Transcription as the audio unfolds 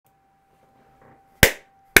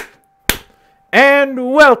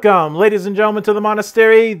And welcome, ladies and gentlemen, to the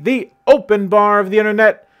monastery, the open bar of the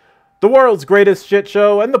internet, the world's greatest shit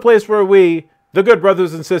show, and the place where we, the good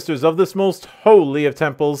brothers and sisters of this most holy of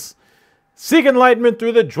temples, seek enlightenment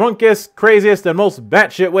through the drunkest, craziest, and most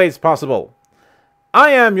batshit ways possible.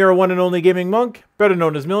 I am your one and only gaming monk, better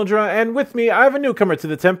known as Mildra, and with me I have a newcomer to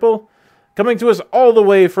the temple, coming to us all the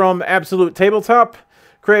way from Absolute Tabletop,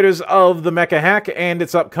 creators of the Mecha hack and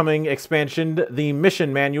its upcoming expansion, the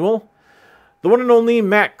Mission Manual. The one and only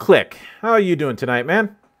Matt Click. How are you doing tonight,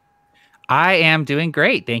 man? I am doing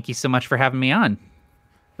great. Thank you so much for having me on.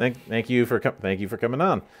 Thank you for coming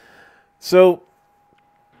on. So,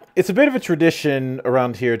 it's a bit of a tradition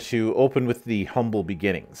around here to open with the humble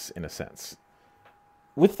beginnings, in a sense.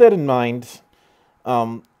 With that in mind,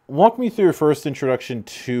 walk me through your first introduction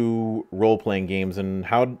to role-playing games and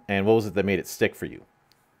what was it that made it stick for you?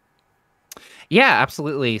 Yeah,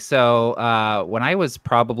 absolutely. So when I was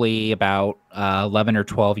probably about 11 or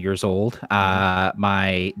 12 years old,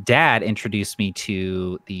 my dad introduced me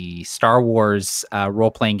to the Star Wars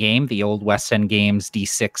role-playing game, the old West End Games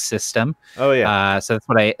D6 system. Oh yeah. So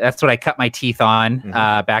that's what I cut my teeth on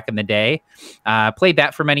back in the day. Played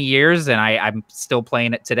that for many years, and I'm still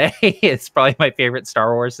playing it today. It's probably my favorite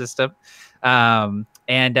Star Wars system.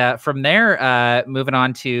 And from there, moving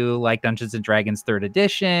on to like Dungeons and Dragons 3rd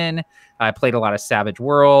edition, I played a lot of Savage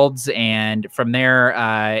Worlds, and from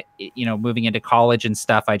there, moving into college and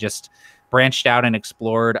stuff, I just branched out and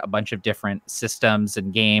explored a bunch of different systems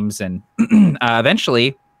and games. And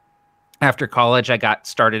eventually, after college, I got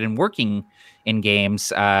started in working in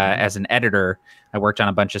games as an editor. I worked on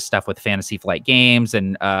a bunch of stuff with Fantasy Flight Games,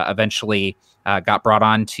 and eventually got brought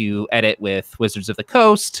on to edit with Wizards of the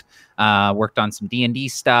Coast. Worked on some D&D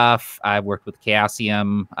stuff. I worked with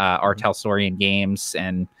Chaosium, Artel Saurian Games,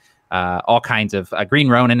 and all kinds of Green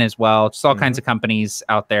Ronin as well. Just all kinds of companies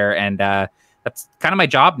out there, and that's kind of my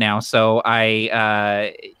job now. So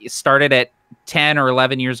I started at 10 or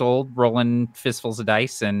 11 years old, rolling fistfuls of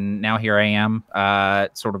dice, and now here I am,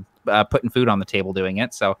 sort of putting food on the table doing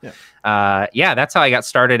it. So yeah, that's how I got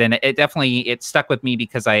started, and it definitely stuck with me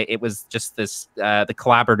because it was just this the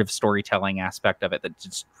collaborative storytelling aspect of it that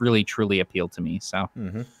just really truly appealed to me. So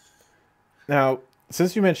now,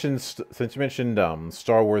 since you mentioned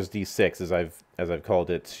Star Wars D6, as I've called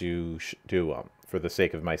it to do for the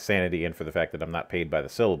sake of my sanity and for the fact that I'm not paid by the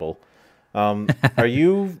syllable, are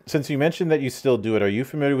you, since you mentioned that you still do it, are you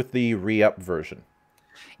familiar with the re-up version?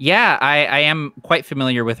 Yeah, I am quite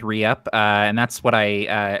familiar with re-up, and that's what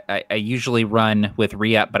I usually run with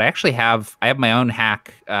re-up. But I actually have my own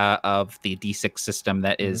hack of the D6 system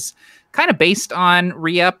that is kind of based on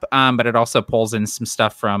re-up, but it also pulls in some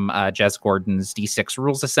stuff from Jez Gordon's D6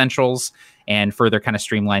 Rules Essentials and further kind of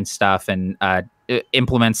streamlined stuff, and it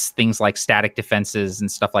implements things like static defenses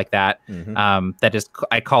and stuff like that. That is,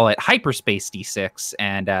 I call it hyperspace D6,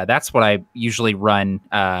 and that's what I usually run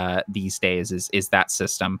these days. Is that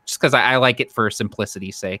system, just because I like it for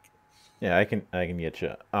simplicity's sake. Yeah, I can get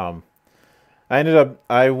you.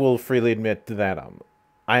 I will freely admit that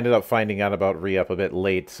I ended up finding out about re-up a bit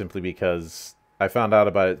late, simply because I found out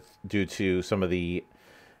about it due to some of the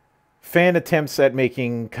fan attempts at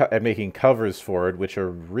making covers for it, which are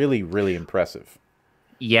really, really impressive.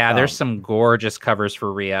 Yeah, there's some gorgeous covers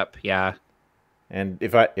for re-up. Yeah, and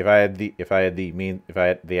if I had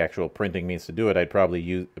the actual printing means to do it, I'd probably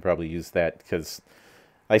use that, because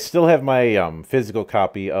I still have my physical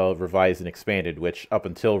copy of Revised and Expanded, which up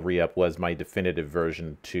until re-up was my definitive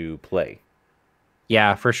version to play.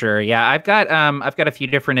 Yeah, for sure. Yeah, I've got a few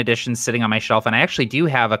different editions sitting on my shelf, and I actually do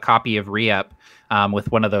have a copy of re-up with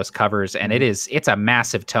one of those covers, and it's a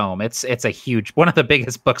massive tome. It's a huge, one of the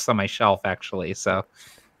biggest books on my shelf, actually. So,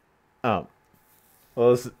 well,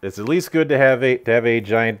 it's at least good to have a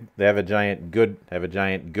giant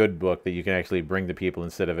good book that you can actually bring to people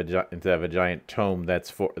instead of a giant tome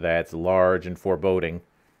that's large and foreboding.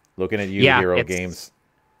 Looking at you, Hero Games.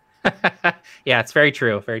 Yeah, it's very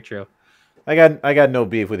true. Very true. I got no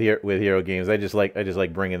beef with Hero Games. I just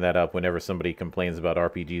like bringing that up whenever somebody complains about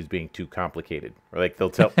RPGs being too complicated, or like they'll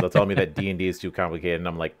tell me that D&D is too complicated, and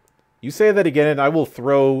I'm like, you say that again, and I will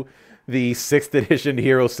throw the 6th edition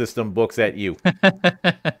Hero System books at you,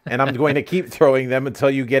 and I'm going to keep throwing them until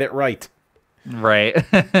you get it right. Right.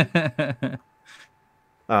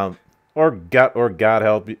 Or God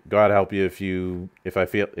help you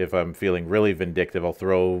if I'm feeling really vindictive, I'll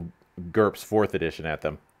throw GURPS 4th edition at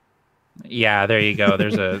them. Yeah, there you go.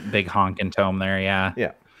 There's a big honkin' tome there. Yeah.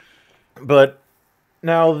 Yeah. But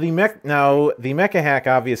now the Mecha hack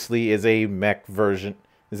obviously is a mech version,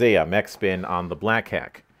 is a mech spin on the black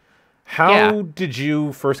hack. How did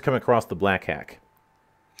you first come across the black hack?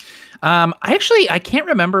 I can't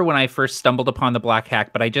remember when I first stumbled upon the Black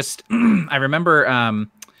Hack, but I just I remember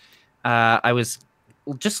I was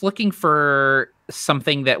just looking for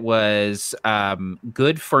something that was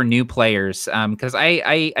good for new players, because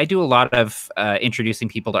I do a lot of introducing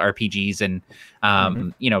people to RPGs, and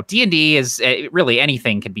D&D is really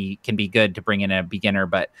anything can be good to bring in a beginner,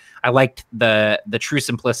 but I liked the true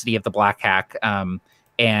simplicity of the Black Hack,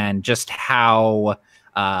 and just how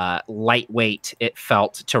lightweight it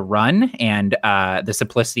felt to run, and the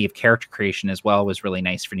simplicity of character creation as well was really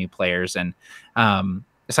nice for new players. And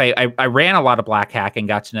so I ran a lot of Black Hack and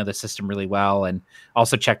got to know the system really well, and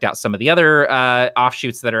also checked out some of the other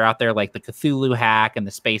offshoots that are out there, like the Cthulhu hack and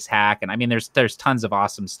the Space hack. And I mean, there's tons of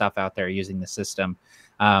awesome stuff out there using the system.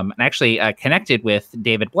 And actually connected with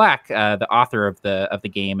David Black, the author of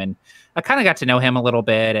the game, and I kind of got to know him a little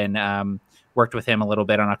bit, and worked with him a little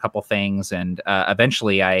bit on a couple things. And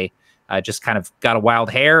eventually I just kind of got a wild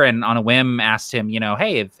hair, and on a whim asked him,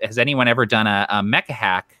 hey, has anyone ever done a Mecha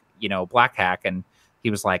hack, Black Hack? And he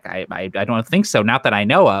was like, I don't think so, not that I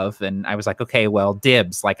know of. And I was like, okay, well,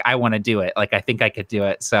 dibs, like, I want to do it. Like, I think I could do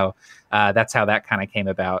it. So that's how that kind of came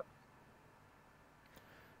about.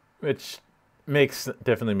 Which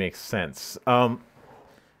definitely makes sense. Now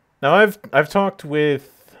I've talked with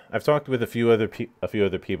a few other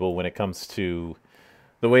people when it comes to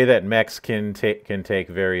the way that mechs can take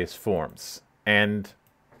various forms, and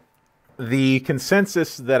the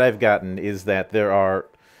consensus that I've gotten is that there are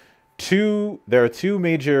two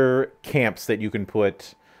major camps that you can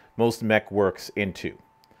put most mech works into: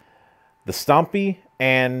 the Stompy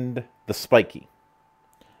and the Spiky.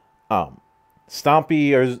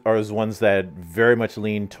 Stompy are ones that very much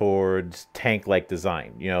lean towards tank-like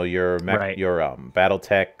design. Your mech, your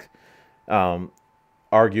BattleTech,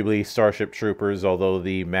 arguably Starship Troopers, although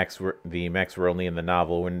the mechs were only in the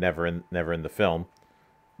novel and never in the film.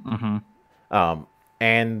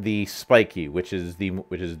 And the Spiky, which is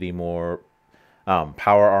the more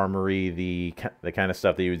power armory, the kind of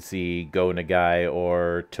stuff that you would see Go Nagai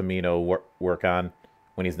or Tomino work on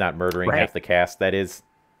when he's not murdering half the cast. That is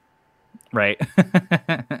right.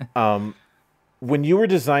 When you were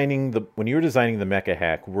designing the Mecha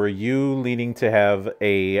hack, were you leaning to have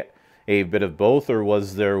a bit of both, or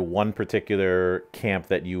was there one particular camp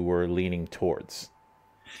that you were leaning towards?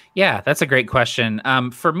 Yeah, that's a great question.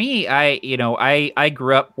 For me, I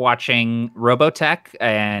grew up watching Robotech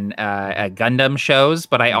and Gundam shows,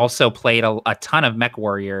 but I also played a ton of Mech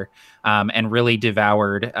Warrior, and really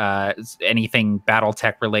devoured anything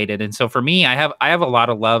BattleTech related. And so for me, I have a lot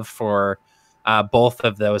of love for both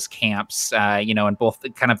of those camps, and both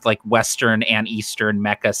kind of like Western and Eastern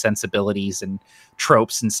mecha sensibilities and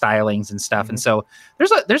tropes and stylings and stuff. And so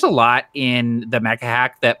there's a lot in the Mecha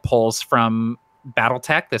hack that pulls from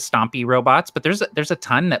BattleTech, the Stompy robots, but there's a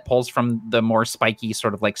ton that pulls from the more spiky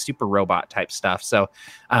sort of like super robot type stuff. So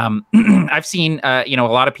I've seen a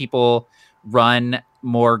lot of people run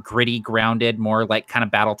more gritty, grounded, more like kind of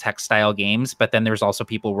BattleTech style games, but then there's also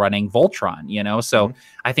people running Voltron, so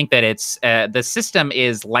I think that it's the system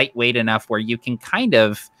is lightweight enough where you can kind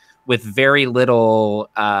of, with very little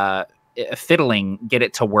fiddling, get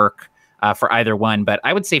it to work for either one. But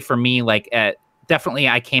I would say for me, like definitely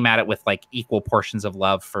I came at it with like equal portions of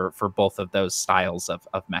love for both of those styles of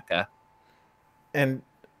mecha. And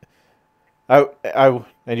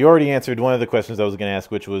and you already answered one of the questions I was going to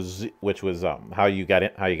ask, which was how you got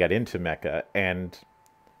into mecha, and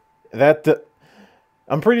that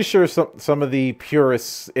I'm pretty sure some of the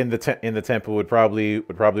purists in the temple would probably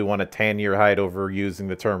want to tan your hide over using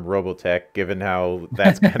the term Robotech, given how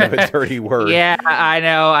that's kind of a dirty word. Yeah, I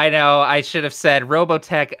know. I should have said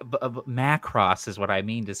Robotech. Macross is what I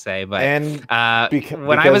mean to say. But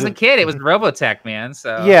when I was a kid, it was Robotech, man.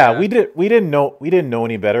 So yeah, we didn't know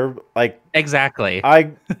any better. Like, exactly.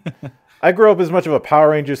 I grew up as much of a Power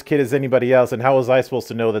Rangers kid as anybody else, and how was I supposed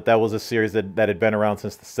to know that was a series that had been around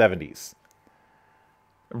since the 70s?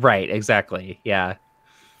 Right, exactly. Yeah.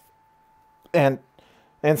 And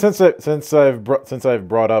since I've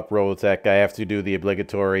brought up Robotech, I have to do the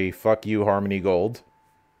obligatory fuck you, Harmony Gold.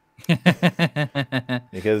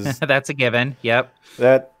 Because that's a given. Yep.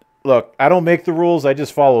 Look, I don't make the rules, I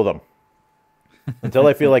just follow them until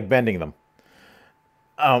I feel like bending them.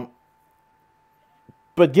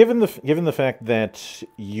 But given the fact that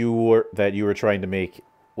you were trying to make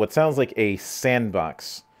what sounds like a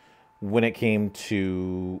sandbox when it came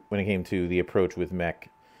to the approach with mech.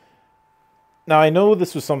 Now, I know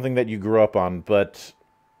this was something that you grew up on, but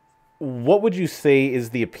what would you say is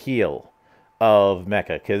the appeal of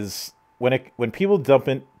mecha? Because when people jump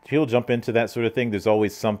into that sort of thing, there's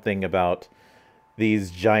always something about these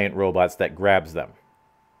giant robots that grabs them.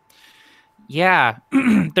 Yeah,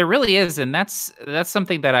 there really is, and that's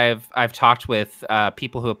something that I've talked with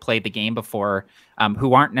people who have played the game before,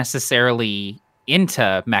 who aren't necessarily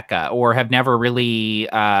into mecha or have never really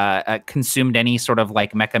consumed any sort of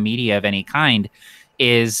like mecha media of any kind.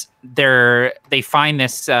 Is they find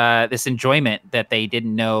this enjoyment that they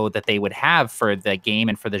didn't know that they would have for the game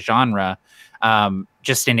and for the genre,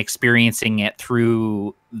 just in experiencing it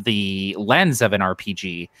through the lens of an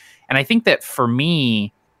RPG. And I think that for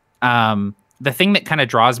me, the thing that kind of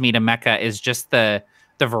draws me to Mecha is just the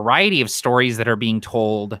variety of stories that are being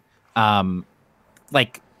told,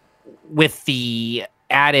 like with the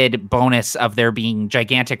added bonus of there being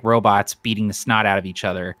gigantic robots beating the snot out of each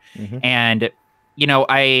other. Mm-hmm. And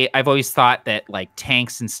I've always thought that like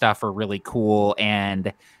tanks and stuff are really cool,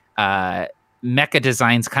 and mecha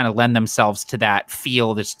designs kind of lend themselves to that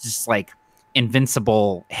feel that's just like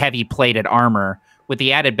invincible, heavy plated armor, with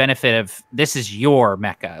the added benefit of this is your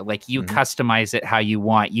mecha. Like you customize it how you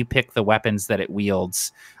want. You pick the weapons that it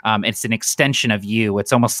wields. It's an extension of you.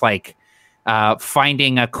 It's almost like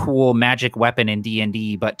finding a cool magic weapon in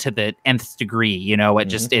D&D, but to the nth degree. It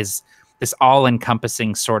just is this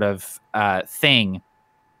all-encompassing sort of thing.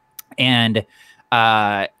 And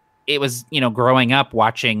it was, growing up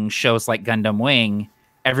watching shows like Gundam Wing,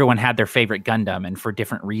 everyone had their favorite Gundam, and for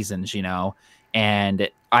different reasons, and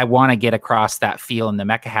I want to get across that feel in the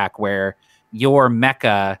mecha hack where your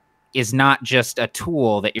mecha is not just a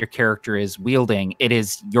tool that your character is wielding. It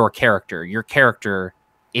is your character. Your character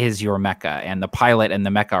is your mecha, and the pilot and the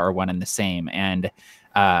mecha are one and the same. And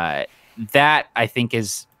that, I think,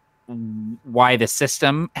 is why the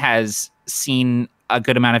system has seen a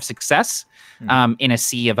good amount of success in a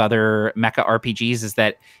sea of other mecha RPGs, is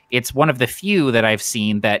that it's one of the few that I've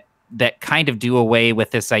seen that kind of do away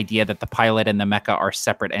with this idea that the pilot and the mecha are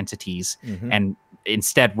separate entities, and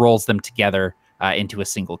instead rolls them together into a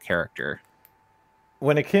single character.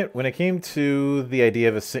 When it came to the idea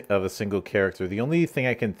of a single character, the only thing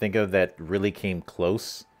I can think of that really came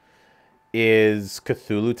close is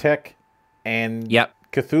Cthulhu Tech, and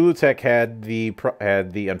Cthulhu Tech had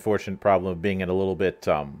the unfortunate problem of being a little bit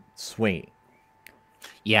swingy.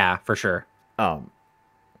 Yeah, for sure.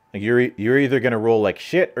 You're either gonna roll like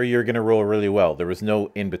shit or you're gonna roll really well. There was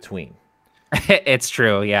no in between. It's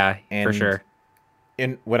true, yeah, for sure.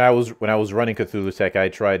 When I was running Cthulhu Tech, I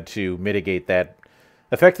tried to mitigate that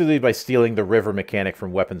effectively by stealing the river mechanic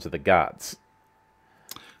from Weapons of the Gods.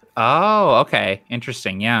 Oh, okay,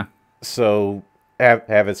 interesting, yeah. So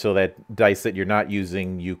have it so that dice that you're not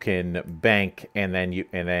using you can bank and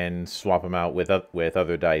then swap them out with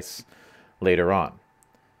other dice later on.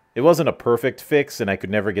 It wasn't a perfect fix, and I could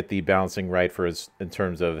never get the balancing right in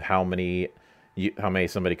terms of how many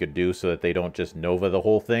somebody could do so that they don't just Nova the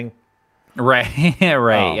whole thing. Right,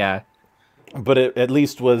 right, yeah. But it at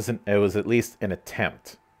least was at least an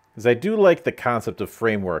attempt, because I do like the concept of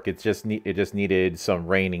framework. It just needed some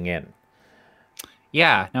reining in.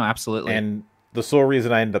 Yeah, no, absolutely. And the sole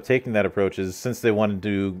reason I ended up taking that approach is since they wanted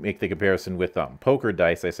to make the comparison with poker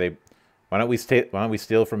dice, I say, why don't we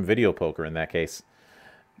steal from video poker in that case?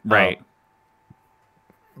 Right.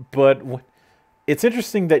 But it's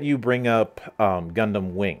interesting that you bring up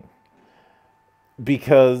Gundam Wing,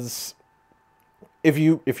 because if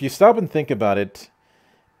you stop and think about it,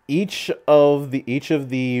 each of the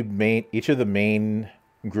main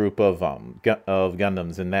group of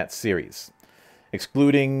Gundams in that series,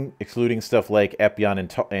 excluding stuff like Epyon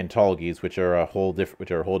and Tallgeese, which are a whole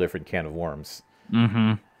different can of worms.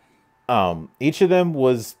 Each of them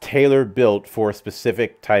was tailor-built for a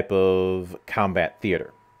specific type of combat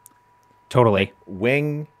theater. Totally.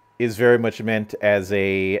 Wing is very much meant as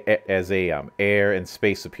a air and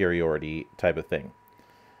space superiority type of thing.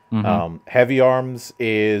 Heavy Arms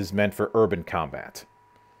is meant for urban combat.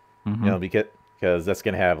 Because that's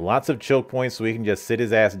going to have lots of choke points, so we can just sit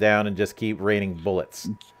his ass down and just keep raining bullets.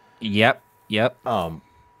 Yep.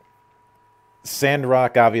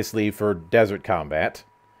 Sandrock, obviously, for desert combat.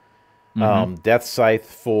 Death Scythe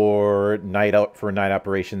for night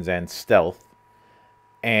operations and stealth,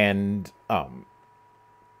 and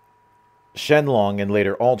Shenlong and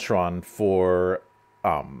later Ultron for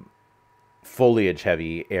foliage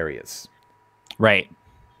heavy areas. Right.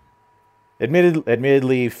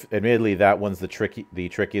 Admittedly, that one's the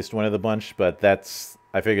trickiest one of the bunch, but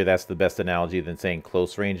I figure that's the best analogy than saying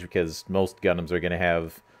close range, because most Gundams are going to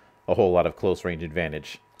have a whole lot of close range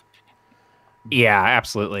advantage. Yeah,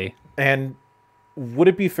 absolutely. And would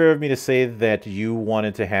it be fair of me to say that you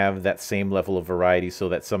wanted to have that same level of variety so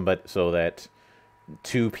that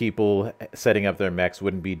two people setting up their mechs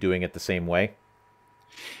wouldn't be doing it the same way?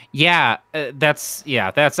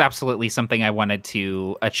 That's absolutely something I wanted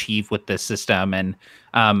to achieve with this system. And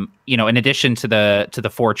in addition to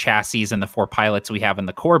the 4 chassis and the 4 pilots we have in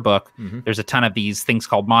the core book, there's a ton of these things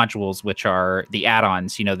called modules, which are the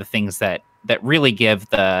add-ons. The things that really give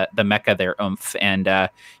the mecha their oomph. And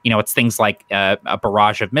it's things like a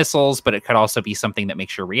barrage of missiles, but it could also be something that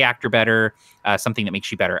makes your reactor better, something that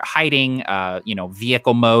makes you better at hiding.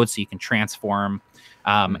 Vehicle mode, so you can transform.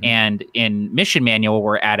 And in mission manual,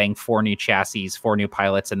 we're adding 4 new chassis, 4 new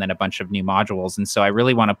pilots, and then a bunch of new modules. And so I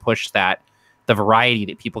really want to push the variety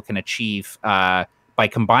that people can achieve by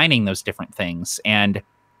combining those different things. And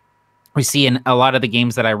we see in a lot of the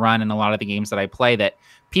games that I run and a lot of the games that I play that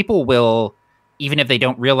people will, even if they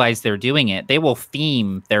don't realize they're doing it, they will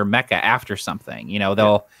theme their mecha after something.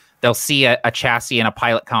 They'll see a chassis and a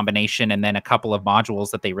pilot combination and then a couple of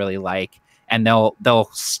modules that they really like, and they'll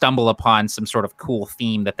stumble upon some sort of cool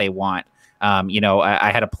theme that they want.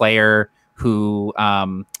 I had a player who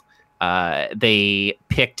they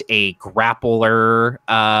picked a grappler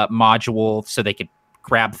module so they could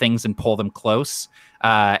grab things and pull them close.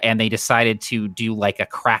 And they decided to do like a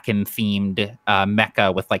Kraken themed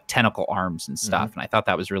mecha with like tentacle arms and stuff. And I thought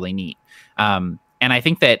that was really neat. And I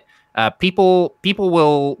think that people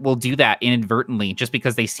will do that inadvertently just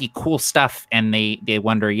because they see cool stuff and they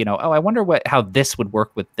wonder, I wonder how this would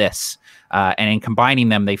work with this. And in combining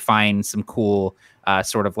them, they find some cool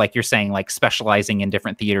sort of, like you're saying, like specializing in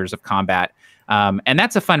different theaters of combat. And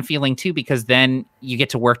that's a fun feeling too, because then you get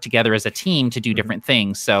to work together as a team to do different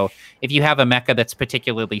things. So if you have a mecha that's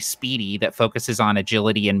particularly speedy, that focuses on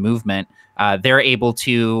agility and movement, they're able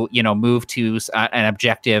to, move to an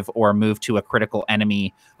objective or move to a critical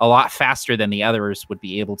enemy a lot faster than the others would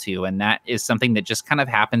be able to. And that is something that just kind of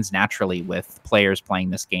happens naturally with players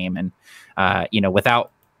playing this game. And,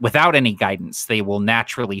 without any guidance, they will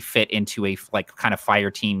naturally fit into a like kind of fire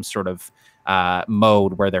team sort of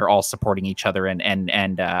mode where they're all supporting each other and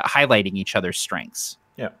highlighting each other's strengths.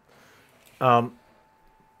 Yeah.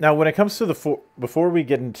 Now, when it comes to before we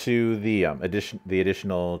get into the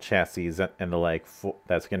additional chassis and the like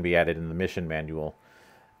that's going to be added in the mission manual,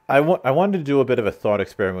 I wanted to do a bit of a thought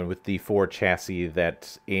experiment with the 4 chassis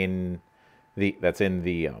that's in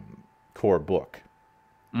the core book.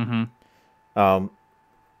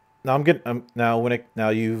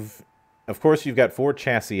 Of course, you've got 4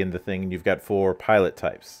 chassis in the thing, and you've got 4 pilot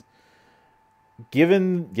types.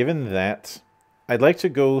 Given that, I'd like to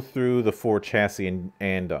go through the 4 chassis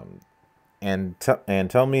and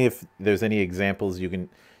tell me if there's any examples you can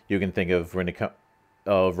think of when it comes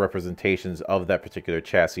of representations of that particular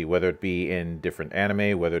chassis, whether it be in different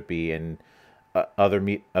anime, whether it be in other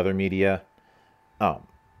media.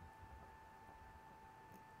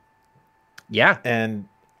 Yeah, and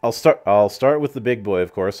I'll start with the big boy,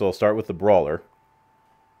 of course. So I'll start with the brawler.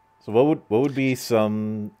 So what would be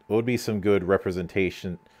some good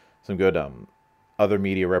representation, some good other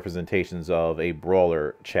media representations of a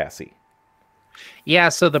brawler chassis? Yeah,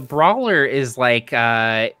 so the brawler is like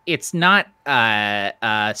it's not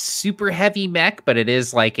a super heavy mech, but it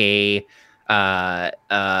is like a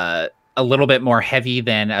little bit more heavy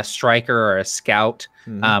than a striker or a scout.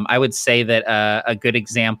 I would say that a good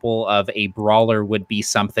example of a brawler would be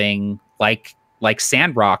something like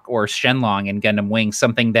Sandrock or Shenlong in Gundam Wing,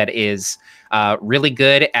 something that is really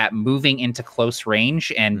good at moving into close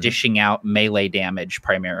range and dishing out melee damage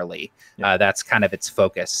primarily. That's kind of its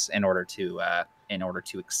focus in order to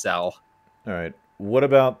excel. All right. What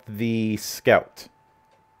about the scout?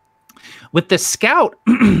 With the scout,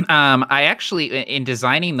 I actually, in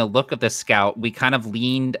designing the look of the scout, we kind of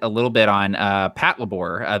leaned a little bit on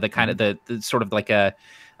Patlabor, the kind of the sort of like a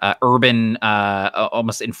urban,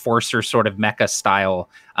 almost enforcer sort of mecha style.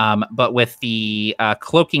 But with the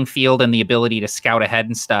cloaking field and the ability to scout ahead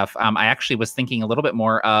and stuff, I actually was thinking a little bit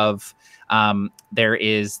more of there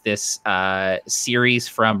is this series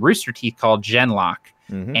from Rooster Teeth called Genlock.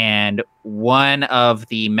 And one of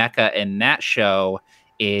the mecha in that show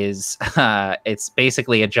is it's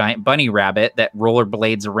basically a giant bunny rabbit that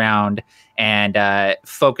rollerblades around and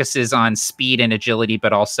focuses on speed and agility,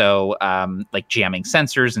 but also like jamming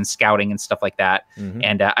sensors and scouting and stuff like that.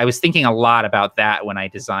 And I was thinking a lot about that when I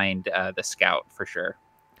designed the scout, for sure.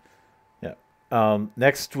 Yeah.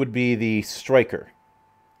 Next would be the striker.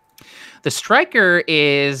 The striker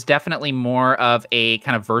is definitely more of a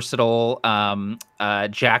kind of versatile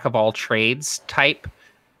jack of all trades type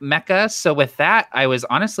mecha. So with that, I was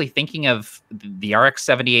honestly thinking of the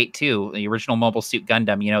RX-78 too, the original Mobile Suit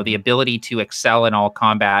Gundam, the ability to excel in all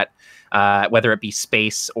combat, whether it be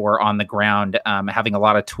space or on the ground, having a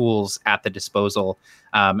lot of tools at the disposal.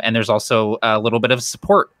 And there's also a little bit of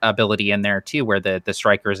support ability in there too, where the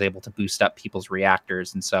striker is able to boost up people's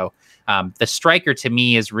reactors. And so the striker to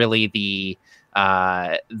me is really the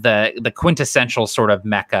quintessential sort of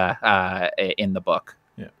mecha in the book.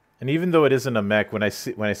 Yeah, and even though it isn't a mech, when I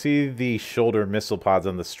see the shoulder missile pods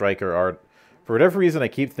on the striker art, for whatever reason, I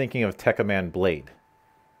keep thinking of Tekkaman Blade.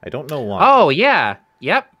 I don't know why. Oh yeah,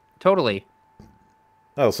 yep, totally.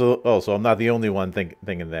 So I'm not the only one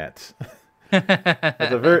thinking that. At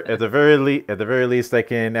the very least, I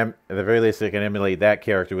can emulate that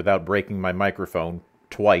character without breaking my microphone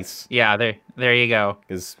twice. Yeah, there you go.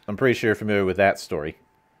 Because I'm pretty sure you're familiar with that story.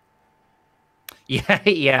 Yeah.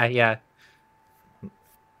 If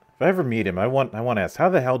I ever meet him, I want to ask, how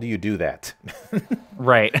the hell do you do that?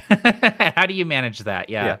 Right. How do you manage that?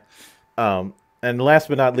 Yeah. And last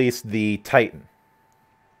but not least, the Titan.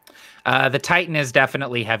 The Titan is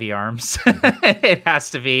definitely heavy arms. It has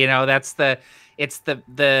to be. That's the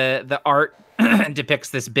art depicts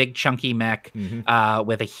this big chunky mech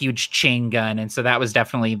with a huge chain gun, and so that was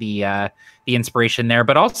definitely the inspiration there.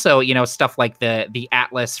 But also, stuff like the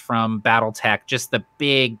Atlas from BattleTech, just the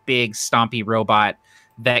big stompy robot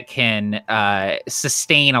that can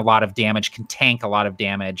sustain a lot of damage, can tank a lot of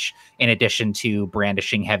damage, in addition to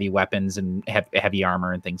brandishing heavy weapons and heavy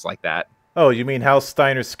armor and things like that. Oh, you mean Hal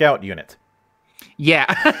Steiner's Scout Unit? Yeah.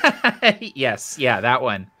 Yes. Yeah, that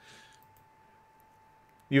one.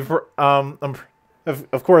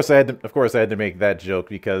 Of course I had to make that joke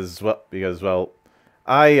because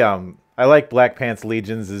I like Black Pants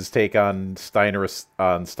Legion's take on Steiner's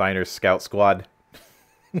Scout Squad.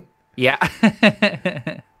 Yeah.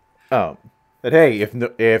 But hey,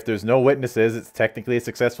 if there's no witnesses, it's technically a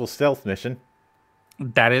successful stealth mission.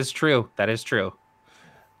 That is true.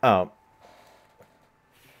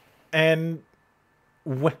 And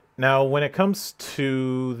when it comes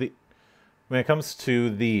to the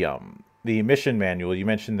mission manual, you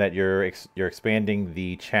mentioned that you're expanding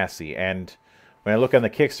the chassis, and when I look on the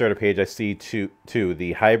Kickstarter page, I see two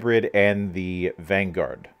the hybrid and the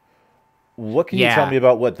Vanguard. What can you tell me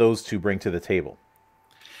about what those two bring to the table?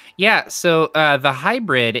 Yeah, so the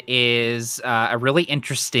hybrid is a really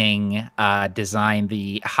interesting design.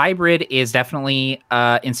 The hybrid is definitely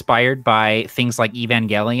inspired by things like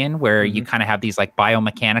Evangelion, where you kind of have these like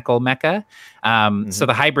biomechanical mecha. So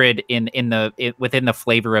the hybrid within the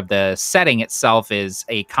flavor of the setting itself is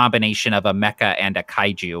a combination of a mecha and a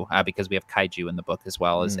kaiju, because we have kaiju in the book as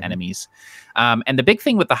well as enemies. And the big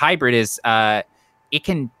thing with the hybrid is it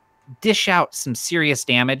can dish out some serious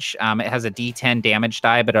damage. It has a D10 damage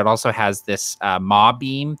die, but it also has this maw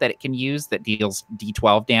beam that it can use that deals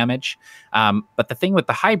D12 damage. But the thing with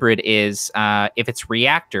the hybrid is if its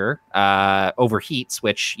reactor overheats,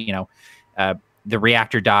 which, the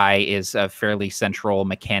reactor die is a fairly central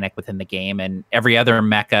mechanic within the game, and every other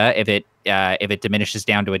mecha, if it diminishes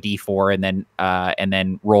down to a D4 and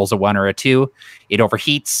then rolls a 1 or a 2, it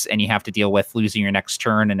overheats, and you have to deal with losing your next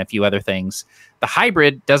turn and a few other things. The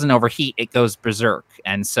hybrid doesn't overheat; it goes berserk,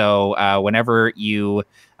 and so whenever you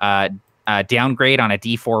downgrade on a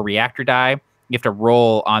D4 reactor die, you have to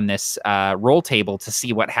roll on this roll table to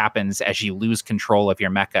see what happens as you lose control of your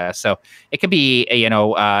mecha. So it could be,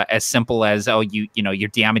 as simple as, you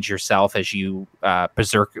damage yourself as you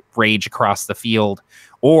berserk rage across the field,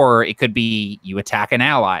 or it could be you attack an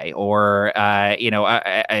ally, or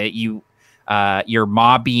your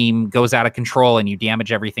maw beam goes out of control and you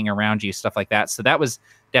damage everything around you, stuff like that. So that was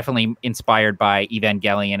definitely inspired by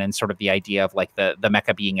Evangelion and sort of the idea of like the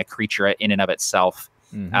mecha being a creature in and of itself.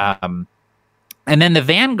 And then the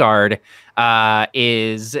Vanguard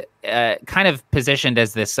is kind of positioned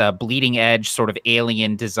as this bleeding edge sort of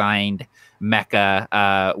alien designed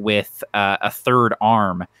mecha with a third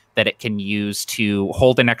arm that it can use to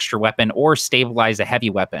hold an extra weapon or stabilize a heavy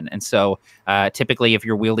weapon. And so typically if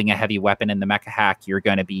you're wielding a heavy weapon in the mecha hack, you're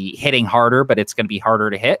going to be hitting harder, but it's going to be harder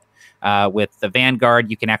to hit. With the Vanguard,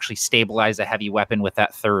 you can actually stabilize a heavy weapon with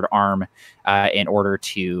that third arm in order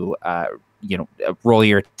to roll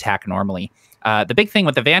your attack normally. The big thing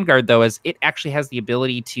with the Vanguard, though, is it actually has the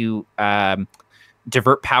ability to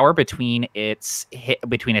divert power between its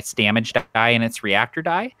damage die and its reactor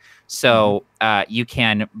die. So you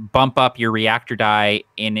can bump up your reactor die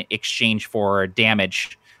in exchange for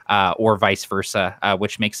damage, or vice versa,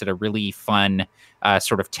 which makes it a really fun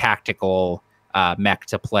sort of tactical mech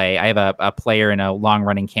to play. I have a player in a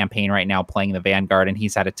long-running campaign right now playing the Vanguard, and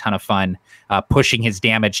he's had a ton of fun pushing his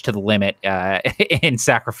damage to the limit in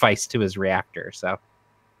sacrifice to his reactor. So,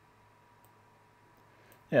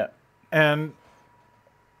 yeah, and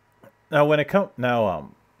now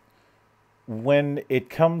when it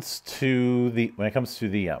comes to the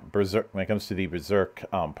berserk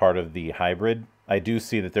part of the hybrid, I do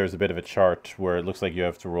see that there's a bit of a chart where it looks like you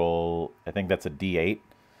have to roll. I think that's a D8.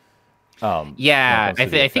 Yeah, I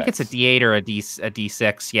think it's a D8 or a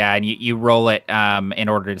D6. Yeah, and you roll it in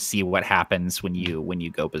order to see what happens when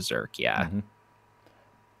you go berserk. Yeah.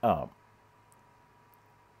 Now,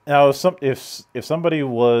 if somebody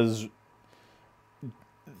was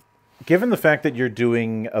given the fact that you're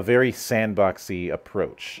doing a very sandboxy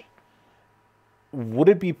approach, would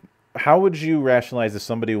it be? How would you rationalize if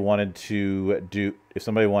somebody wanted to do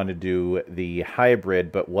the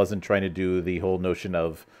hybrid but wasn't trying to do the whole notion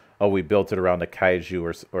of, oh, we built it around a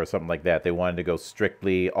kaiju or something like that? They wanted to go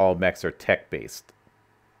strictly all mechs are tech based.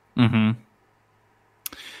 Mm-hmm.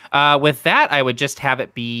 With that, I would just have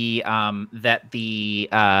it be that the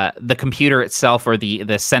computer itself or the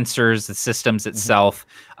sensors, the systems itself,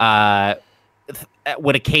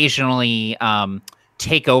 would occasionally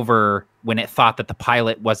take over when it thought that the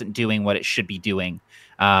pilot wasn't doing what it should be doing.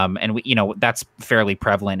 And that's fairly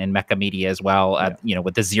prevalent in mecha media as well.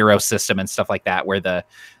 With the Zero system and stuff like that, where the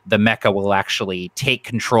mecha will actually take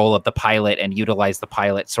control of the pilot and utilize the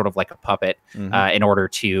pilot sort of like a puppet in order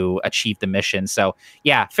to achieve the mission. So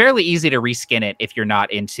yeah, fairly easy to reskin it if you're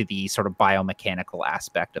not into the sort of biomechanical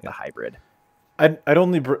aspect of the hybrid. I'd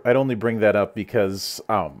only bring that up because,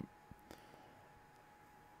 and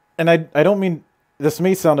I don't mean, this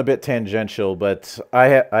may sound a bit tangential, but I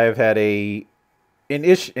have had an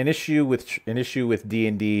issue with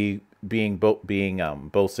D&D being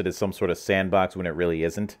boasted as some sort of sandbox when it really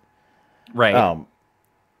isn't. Right.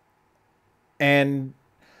 And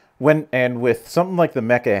with something like the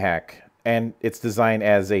Mecha hack and its design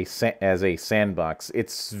as a sandbox,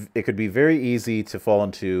 it could be very easy to fall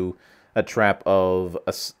into a trap of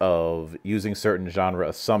using certain genre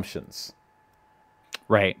assumptions.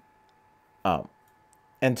 Right.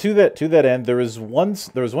 And to that end, there was one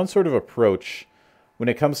sort of approach when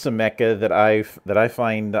it comes to mecha that I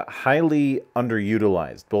find highly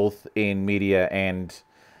underutilized, both in media and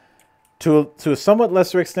to a somewhat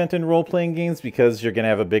lesser extent in role-playing games, because you're going to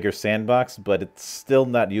have a bigger sandbox, but it's still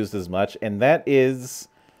not used as much, and that is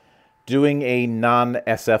doing a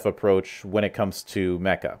non-SF approach when it comes to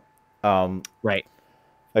mecha. Right.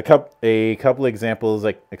 A couple examples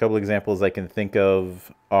I can think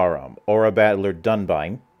of are Aura Battler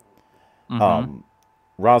Dunbine,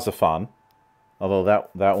 Razafon, although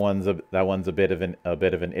that one's a bit of an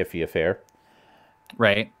iffy affair,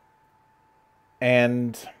 right?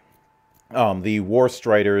 And the War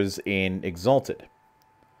Striders in Exalted.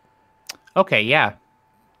 Okay, yeah.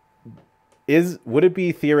 Would it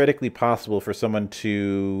be theoretically possible for someone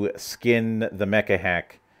to skin the mecha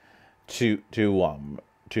hack to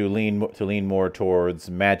lean more towards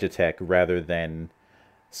Magitech rather than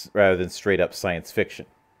straight up science fiction?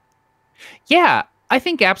 Yeah, I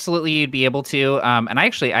think absolutely you'd be able to. And I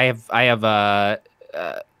have a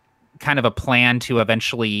kind of a plan to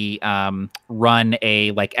eventually run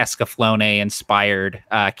a like Escaflowne inspired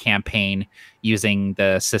campaign using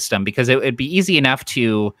the system, because it would be easy enough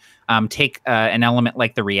to take an element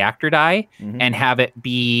like the reactor die and have it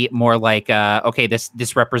be more like, okay,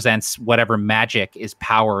 this represents whatever magic is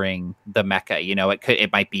powering the mecha.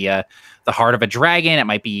 It might be the heart of a dragon. It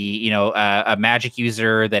might be, a magic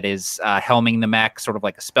user that is helming the mech, sort of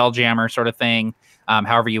like a spelljammer sort of thing.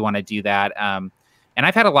 However you want to do that. And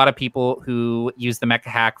I've had a lot of people who use the Mecha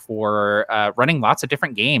hack for running lots of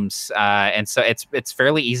different games. And so it's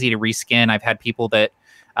fairly easy to reskin. I've had people that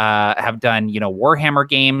have done, Warhammer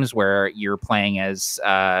games where you're playing as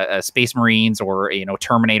Space Marines or,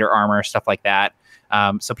 Terminator armor, stuff like that.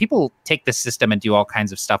 So people take this system and do all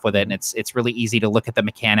kinds of stuff with it. And it's really easy to look at the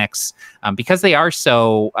mechanics because they are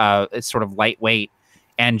so it's sort of lightweight,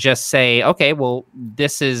 and just say, okay, well,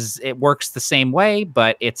 it works the same way,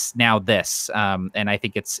 but it's now this. And I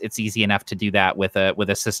think it's easy enough to do that with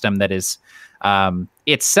a system that is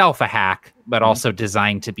itself a hack, but also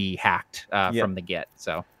designed to be hacked from the get.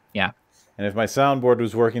 So, yeah. And if my soundboard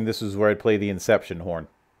was working, this is where I'd play the Inception horn.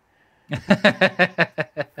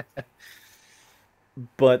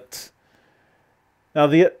 But now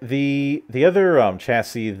the other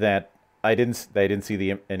chassis that I didn't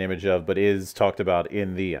see an image of, but is talked about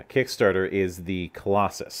in the Kickstarter, is the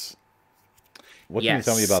Colossus. What can you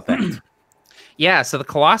tell me about that? Yeah, so the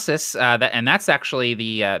Colossus, and that's actually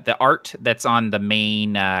the art that's on the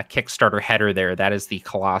main Kickstarter header there. That is the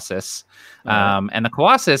Colossus, and the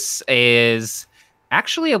Colossus is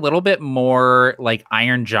actually a little bit more like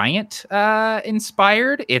Iron Giant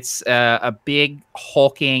inspired. It's a big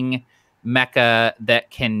hulking mecha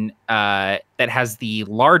that has the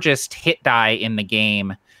largest hit die in the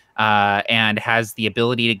game, and has the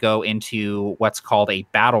ability to go into what's called a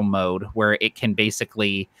battle mode, where it can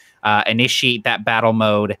basically initiate that battle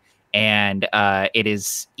mode, and it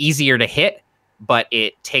is easier to hit, but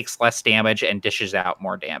it takes less damage and dishes out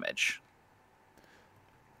more damage.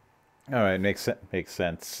 All right, makes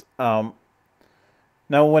sense.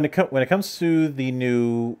 Now, when it comes to the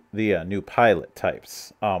new pilot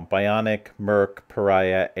types, Bionic, Merc,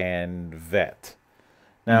 Pariah, and Vet.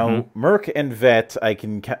 Now, Merc and Vet, I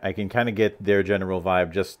can kind of get their general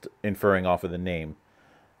vibe just inferring off of the name.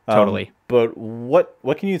 Totally. But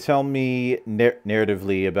what can you tell me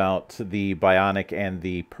narratively about the Bionic and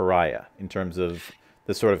the Pariah in terms of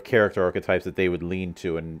the sort of character archetypes that they would lean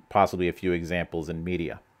to, and possibly a few examples in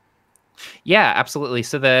media? Yeah, absolutely.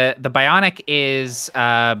 So the Bionic is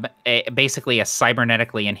basically a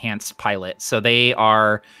cybernetically enhanced pilot. So they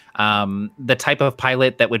are the type of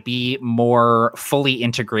pilot that would be more fully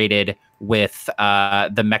integrated with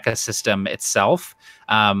the mecha system itself.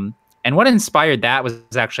 And what inspired that was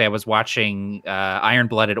actually I was watching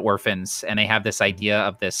Iron-Blooded Orphans, and they have this idea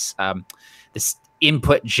of this this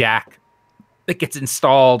input jack that gets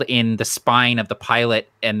installed in the spine of the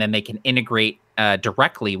pilot, and then they can integrate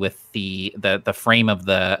directly with the frame of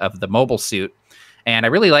the mobile suit. And I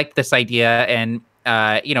really liked this idea, and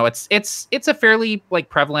it's a fairly like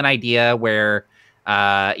prevalent idea where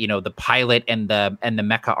the pilot and the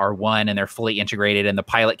mecha are one, and they're fully integrated, and the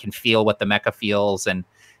pilot can feel what the mecha feels, and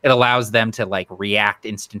it allows them to like react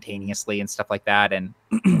instantaneously and stuff like that. And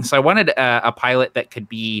so I wanted a pilot that could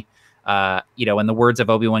be in the words of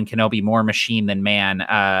Obi-Wan Kenobi, more machine than man,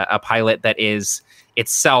 a pilot that is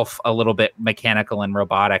itself a little bit mechanical and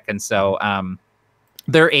robotic. And so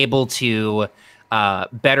they're able to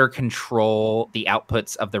better control the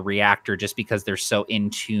outputs of the reactor just because they're so in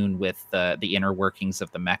tune with the inner workings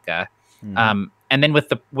of the mecha. And then with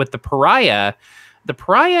the Pariah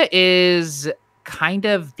is kind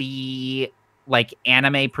of the like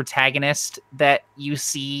anime protagonist that you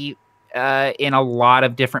see in a lot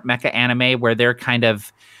of different mecha anime, where they're kind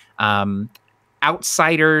of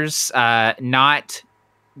outsiders, not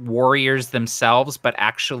warriors themselves, but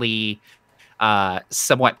actually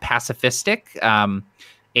somewhat pacifistic.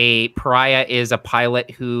 A Pariah is a pilot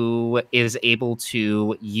who is able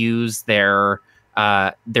to use their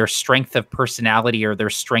strength of personality or their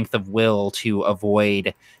strength of will to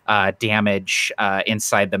avoid damage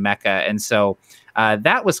inside the mecha. And so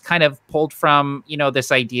that was kind of pulled from,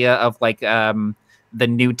 this idea of like the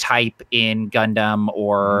new type in Gundam,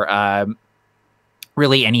 or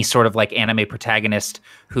really any sort of like anime protagonist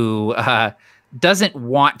who doesn't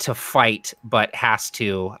want to fight, but has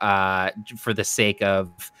to for the sake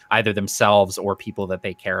of either themselves or people that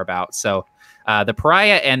they care about. So the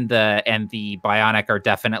Pariah and the Bionic are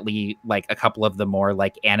definitely like a couple of the more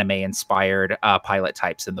like anime inspired pilot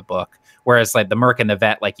types in the book. Whereas like the Merc and the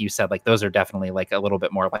Vet, like you said, like those are definitely like a little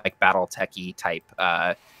bit more like battle techy type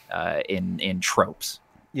in tropes.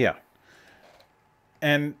 Yeah.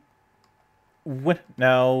 And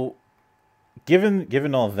now,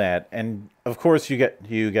 given all that, and of course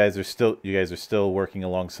you guys are still working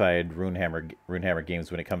alongside Runehammer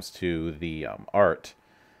Games when it comes to the art.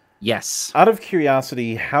 Yes. Out of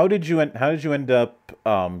curiosity, how did you end up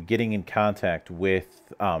getting in contact with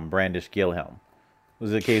Brandish Gilhelm?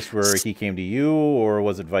 Was it a case where he came to you, or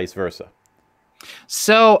was it vice versa?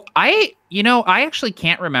 So I actually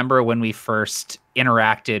can't remember when we first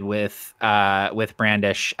interacted with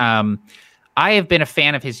Brandish. I have been a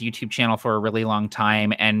fan of his YouTube channel for a really long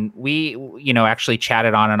time, and we, actually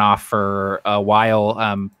chatted on and off for a while.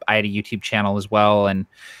 I had a YouTube channel as well, and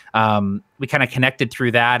we kind of connected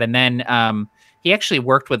through that. And then he actually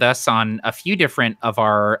worked with us on a few different of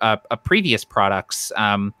our previous products,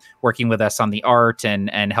 working with us on the art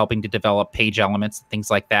and helping to develop page elements and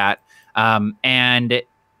things like that. And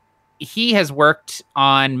he has worked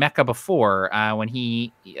on Mecha before. When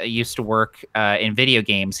he used to work in video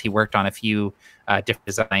games, he worked on a few different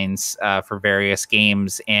designs for various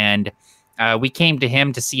games. And we came to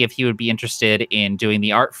him to see if he would be interested in doing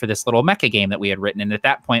the art for this little mecha game that we had written. And at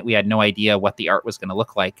that point, we had no idea what the art was going to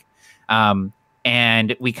look like.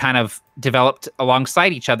 And we kind of developed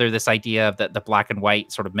alongside each other this idea of the black and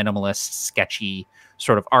white sort of minimalist, sketchy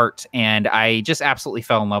sort of art. And I just absolutely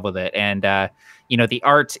fell in love with it. And, the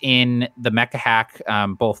art in the Mecha Hack,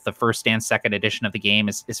 both the first and second edition of the game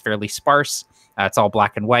is fairly sparse. It's all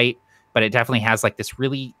black and white, but it definitely has like this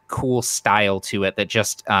really cool style to it that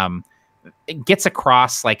just it gets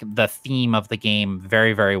across like the theme of the game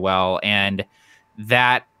very, very well. And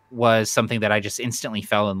that was something that I just instantly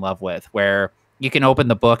fell in love with, where you can open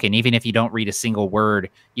the book, and even if you don't read a single word,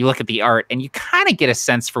 you look at the art and you kind of get a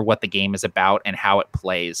sense for what the game is about and how it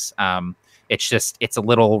plays. It's a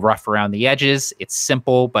little rough around the edges. It's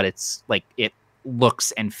simple, but it's like it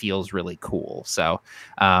looks and feels really cool. So,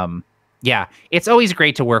 yeah, it's always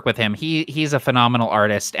great to work with him. He's a phenomenal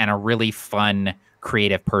artist and a really fun,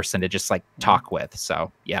 creative person to just like talk with.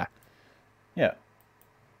 So, yeah. Yeah,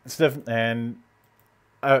 it's and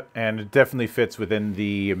it definitely fits within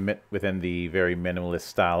the very minimalist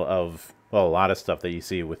style of, well, a lot of stuff that you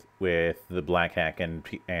see with the Black Hack and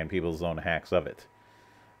people's own hacks of it.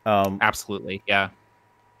 Absolutely, yeah.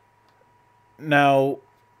 Now,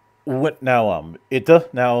 it does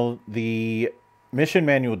now the mission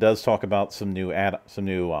manual does talk about some new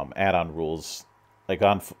add-on rules, like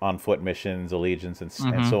on foot missions, allegiance, and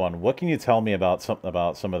so on. What can you tell me about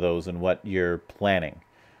some of those and what you're planning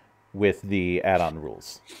with the add-on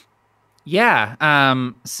rules? Yeah.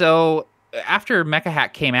 So after Mecha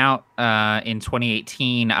Hack came out in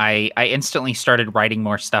 2018, I instantly started writing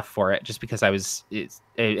more stuff for it just because I was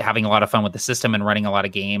having a lot of fun with the system and running a lot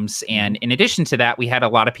of games. And in addition to that, we had a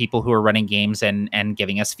lot of people who were running games and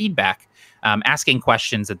giving us feedback, asking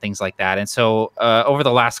questions and things like that. And so over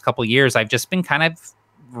the last couple years, I've just been kind of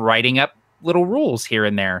writing up little rules here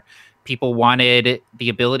and there. People wanted the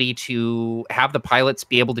ability to have the pilots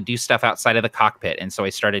be able to do stuff outside of the cockpit. And so I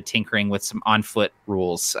started tinkering with some on-foot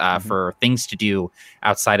rules for things to do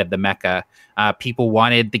outside of the mecha. People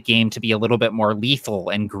wanted the game to be a little bit more lethal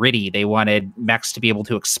and gritty. They wanted mechs to be able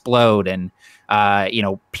to explode and,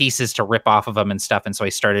 pieces to rip off of them and stuff. And so I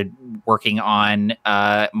started working on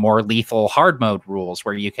more lethal hard mode rules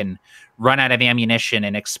where you can run out of ammunition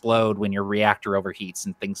and explode when your reactor overheats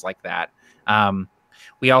and things like that.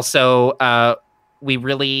 We also, we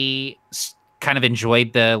really kind of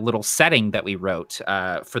enjoyed the little setting that we wrote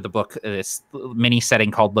for the book, this mini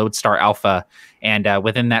setting called Lodestar Alpha. And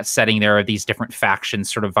within that setting, there are these different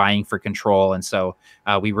factions sort of vying for control. And so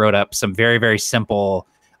we wrote up some very, very simple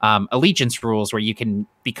allegiance rules where you can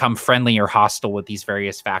become friendly or hostile with these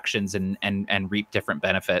various factions and reap different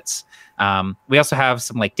benefits. We also have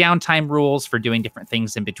some like downtime rules for doing different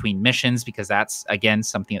things in between missions, because that's, again,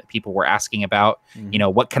 something that people were asking about.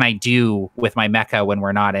 What can I do with my mecha when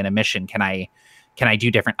we're not in a mission? Can I do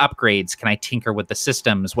different upgrades? Can I tinker with the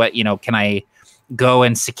systems? Can I go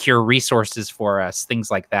and secure resources for us? Things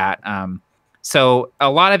like that. So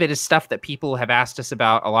a lot of it is stuff that people have asked us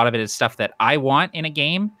about. A lot of it is stuff that I want in a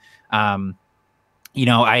game. I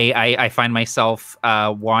find myself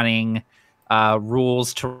wanting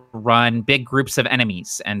rules to run big groups of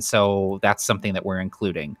enemies. And so that's something that we're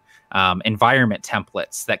including. Environment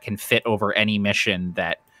templates that can fit over any mission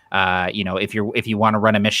that, if you want to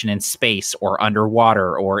run a mission in space or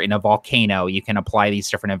underwater or in a volcano, you can apply these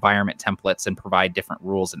different environment templates and provide different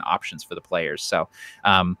rules and options for the players. So,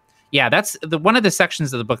 yeah, that's one of the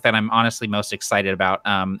sections of the book that I'm honestly most excited about,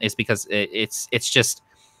 is because it's just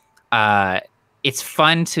it's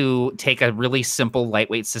fun to take a really simple,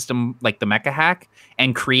 lightweight system like the Mecha Hack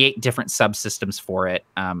and create different subsystems for it,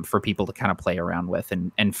 for people to kind of play around with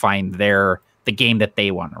and find the game that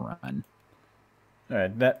they want to run. All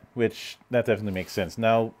right, that definitely makes sense.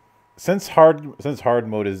 Now, since hard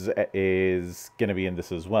mode is going to be in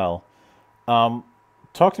this as well,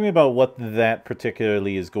 talk to me about what that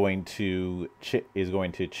particularly is going to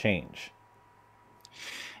change.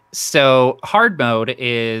 So hard mode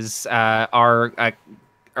is our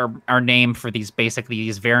name for these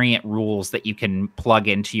variant rules that you can plug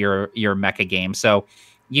into your mecha game. So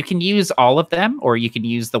you can use all of them, or you can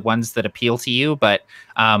use the ones that appeal to you. But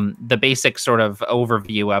the basic sort of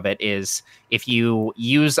overview of it is, if you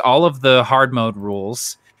use all of the hard mode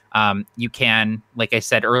rules, you can, like I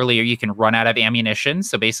said earlier, you can run out of ammunition.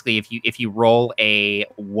 So basically, if you roll a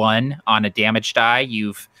 1 on a damage die,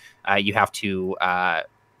 you have to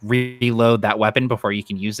reload that weapon before you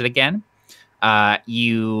can use it again.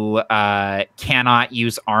 You cannot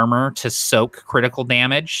use armor to soak critical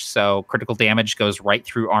damage. So critical damage goes right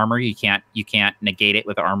through armor. You can't negate it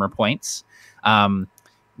with armor points.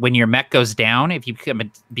 When your mech goes down, if you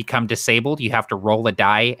become disabled, you have to roll a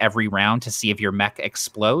die every round to see if your mech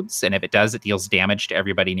explodes. And if it does, it deals damage to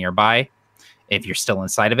everybody nearby. If you're still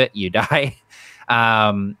inside of it, you die.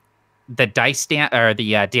 The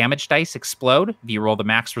damage dice explode. If you roll the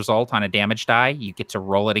max result on a damage die, you get to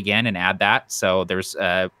roll it again and add that. So there's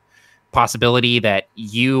a possibility that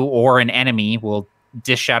you or an enemy will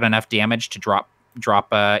dish out enough damage to drop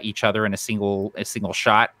each other in a single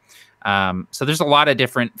shot. So there's a lot of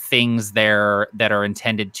different things there that are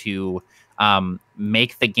intended to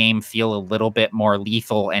make the game feel a little bit more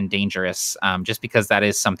lethal and dangerous, just because that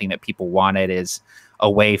is something that people wanted, is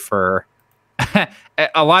a way for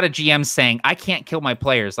a lot of GMs saying, I can't kill my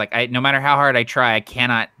players. Like, no matter how hard I try, I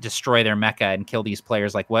cannot destroy their mecha and kill these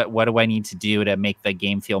players. Like, what do I need to do to make the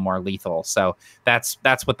game feel more lethal? So that's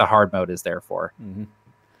what the hard mode is there for. Mm-hmm.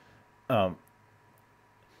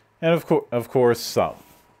 And of course,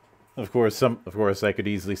 I could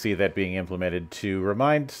easily see that being implemented to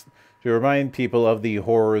remind people of the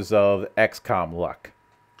horrors of XCOM luck.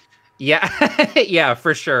 Yeah, yeah,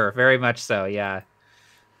 for sure, very much so. Yeah.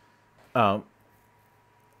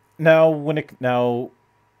 Now when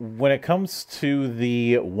it comes to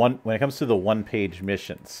the one-page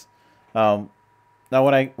missions, now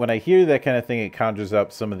when I hear that kind of thing, it conjures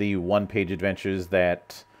up some of the one-page adventures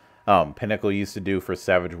that Pinnacle used to do for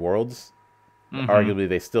Savage Worlds. Mm-hmm. Arguably,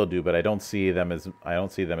 they still do, but I don't see them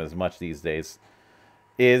as much these days.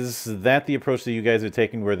 Is that the approach that you guys are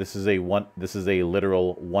taking, where this is a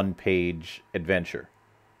literal one-page adventure?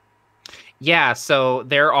 Yeah, so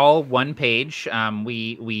they're all one page.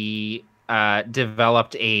 We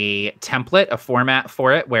developed a template, a format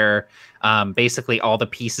for it, where basically all the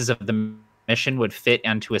pieces of the mission would fit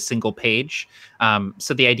onto a single page.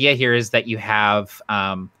 So the idea here is that you have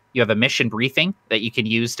a mission briefing that you can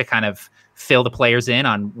use to kind of fill the players in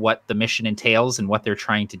on what the mission entails and what they're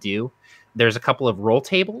trying to do. There's a couple of role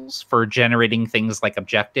tables for generating things like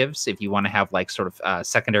objectives, if you want to have like sort of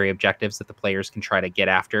secondary objectives that the players can try to get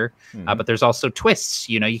after. Mm-hmm. But there's also twists.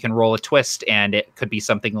 You can roll a twist, and it could be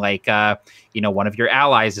something like, one of your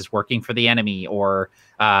allies is working for the enemy, or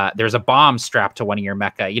there's a bomb strapped to one of your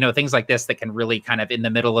mecha. Things like this that can really kind of in the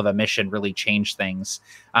middle of a mission really change things.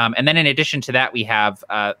 And then in addition to that, we have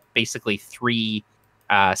basically 3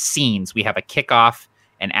 scenes. We have a kickoff,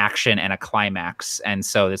 an action, and a climax. And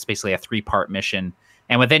so it's basically a 3-part mission.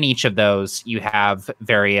 And within each of those, you have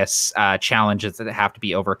various challenges that have to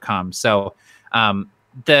be overcome. So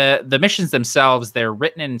the missions themselves, they're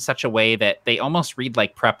written in such a way that they almost read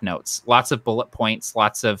like prep notes. Lots of bullet points,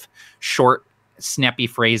 lots of short, snappy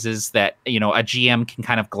phrases that, a GM can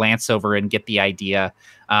kind of glance over and get the idea.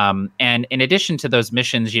 And in addition to those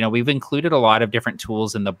missions, we've included a lot of different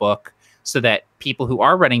tools in the book, so that people who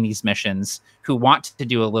are running these missions, who want to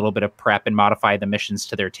do a little bit of prep and modify the missions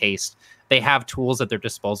to their taste, they have tools at their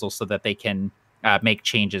disposal so that they can make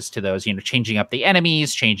changes to those, changing up the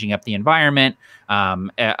enemies, changing up the environment,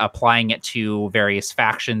 applying it to various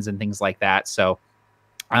factions and things like that. So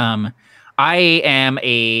I am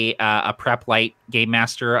a prep light game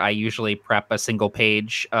master. I usually prep a single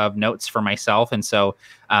page of notes for myself. And so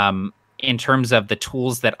in terms of the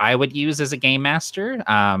tools that I would use as a game master,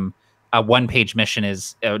 a one-page mission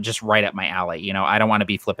is just right up my alley. I don't want to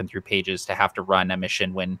be flipping through pages to have to run a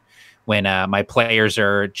mission when my players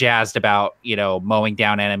are jazzed about, mowing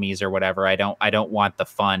down enemies or whatever. I don't want the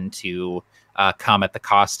fun to come at the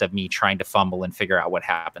cost of me trying to fumble and figure out what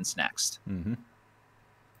happens next. Mm-hmm.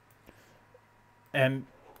 And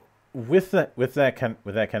with that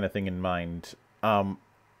kind of thing in mind,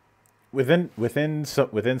 within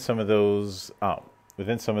some of those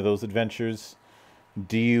adventures,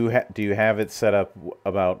 do you have it set up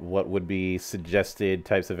about what would be suggested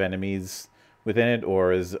types of enemies within it,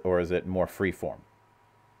 or is it more freeform?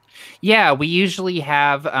 Yeah, we usually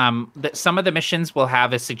have some of the missions will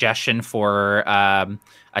have a suggestion for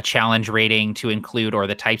a challenge rating to include, or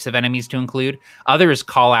the types of enemies to include. Others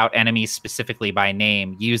call out enemies specifically by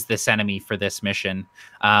name. Use this enemy for this mission.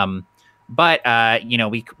 But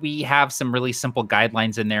we have some really simple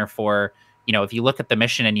guidelines in there for, if you look at the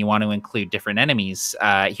mission and you want to include different enemies,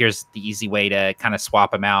 here's the easy way to kind of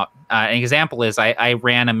swap them out. An example is I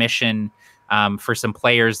ran a mission for some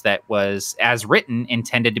players that was, as written,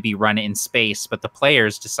 intended to be run in space, but the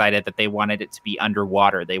players decided that they wanted it to be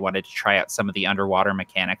underwater. They wanted to try out some of the underwater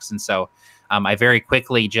mechanics. And so I very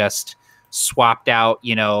quickly just swapped out,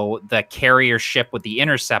 the carrier ship with the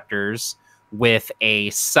interceptors with a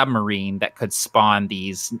submarine that could spawn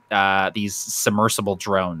these submersible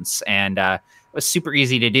drones. And it was super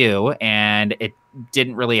easy to do, and it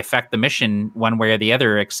didn't really affect the mission one way or the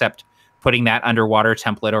other, except putting that underwater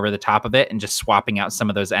template over the top of it and just swapping out some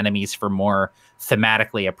of those enemies for more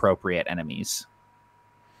thematically appropriate enemies.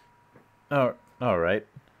 Oh, all right.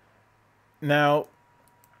 Now,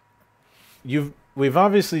 we've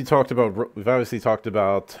obviously talked about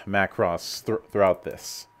Macross throughout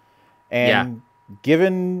this. And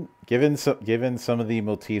given some of the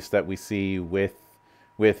motifs that we see with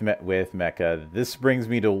Mecha, this brings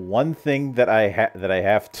me to one thing that I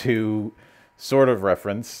have to sort of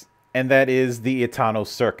reference, and that is the Itano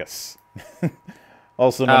Circus,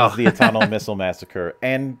 also known as the Itano Missile Massacre.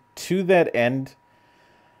 And to that end,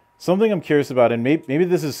 Something I'm curious about, and maybe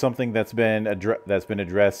this is something that's been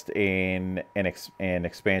addressed in an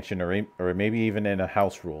expansion, or maybe even in a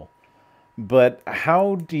house rule. But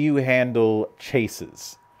how do you handle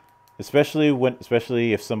chases, especially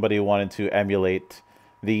if somebody wanted to emulate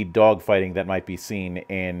the dogfighting that might be seen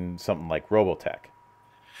in something like Robotech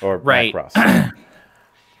or Right. Macross?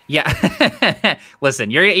 Yeah. Listen,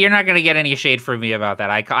 you're not going to get any shade from me about that.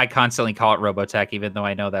 I constantly call it Robotech, even though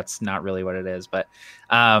I know that's not really what it is. But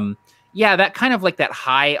yeah, that kind of like that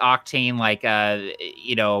high octane, like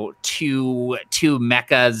two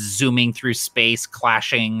mechas zooming through space,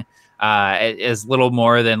 clashing is little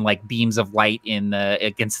more than like beams of light in the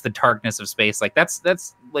against the darkness of space. Like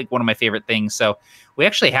that's like one of my favorite things. So we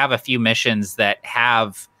actually have a few missions that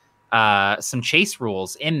have some chase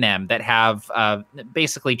rules in them that have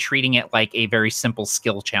basically treating it like a very simple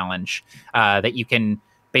skill challenge that you can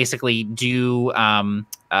basically do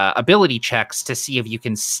ability checks to see if you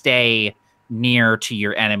can stay near to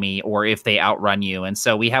your enemy or if they outrun you. And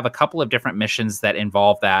so we have a couple of different missions that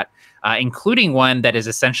involve that, including one that is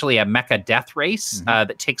essentially a mecha death race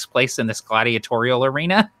that takes place in this gladiatorial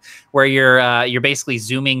arena where you're basically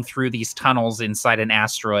zooming through these tunnels inside an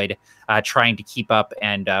asteroid, trying to keep up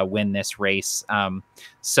and win this race.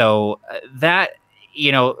 So that,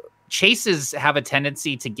 chases have a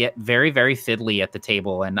tendency to get very, very fiddly at the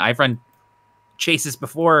table. And I've run chases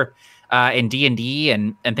before in D&D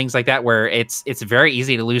and things like that, where it's very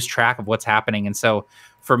easy to lose track of what's happening. And so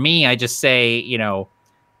for me, I just say,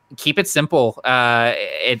 keep it simple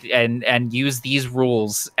and use these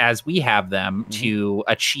rules as we have them to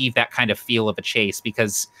achieve that kind of feel of a chase,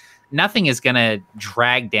 because nothing is going to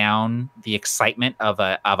drag down the excitement of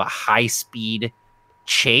a high speed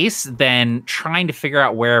chase than trying to figure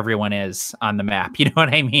out where everyone is on the map. You know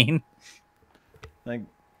what I mean? Like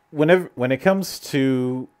when it comes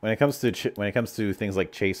to things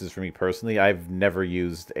like chases, for me personally, I've never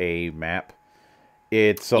used a map.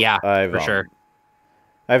 For sure.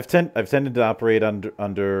 I've tended to operate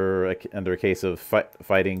under a case of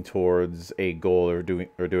fighting towards a goal, or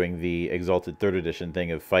doing the Exalted Third Edition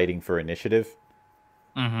thing of fighting for initiative.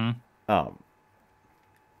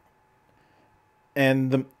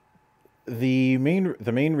 And the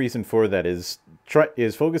main reason for that is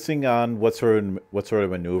focusing on what sort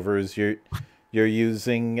of maneuvers you're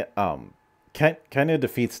using. Kind of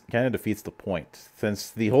defeats the point,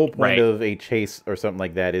 since the whole point of a chase or something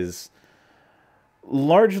like that is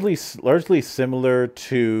largely similar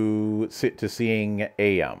to seeing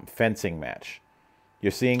a fencing match.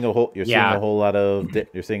 You're seeing a whole lot of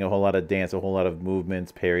dance, a whole lot of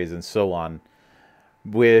movements, parries, and so on,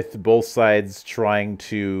 with both sides trying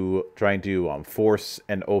to force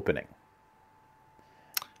an opening.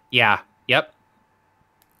 Yeah. Yep.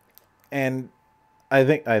 And I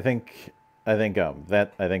think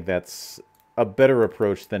that's a better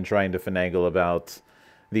approach than trying to finagle about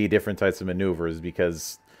the different types of maneuvers,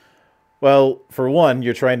 because, well, for one,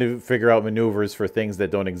 you're trying to figure out maneuvers for things that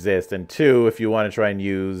don't exist, and two, if you want to try and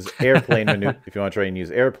use airplane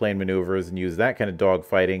maneuvers and use that kind of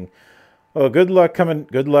dogfighting, well, good luck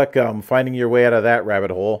finding your way out of that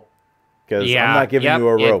rabbit hole, because I'm not giving you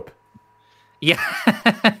a rope.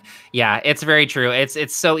 Yeah. Yeah, it's very true.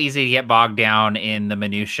 It's so easy to get bogged down in the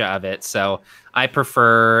minutia of it. So I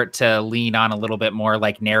prefer to lean on a little bit more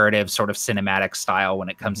like narrative, sort of cinematic style when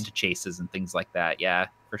it comes to chases and things like that. Yeah,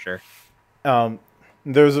 for sure. And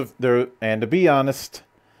to be honest,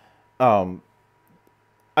 I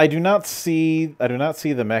do not see the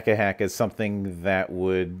mecha hack as something that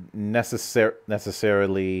would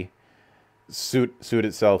necessarily suit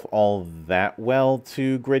itself all that well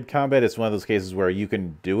to grid combat. It's one of those cases where you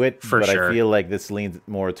can do it, but sure. I feel like this leans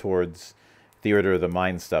more towards theater of the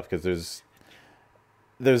mind stuff, because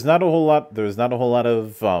there's not a whole lot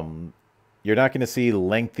of you're not going to see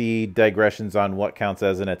lengthy digressions on what counts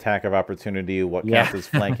as an attack of opportunity, what counts as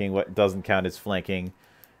flanking, what doesn't count as flanking.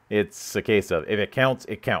 It's a case of, if it counts,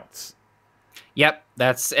 it counts. Yep,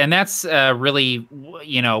 that's really,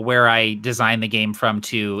 where I designed the game from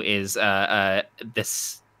too, is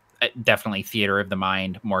this definitely theater of the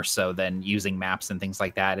mind more so than using maps and things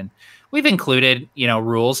like that. And we've included,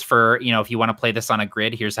 rules for, if you want to play this on a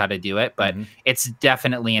grid, here's how to do it. But it's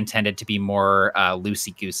definitely intended to be more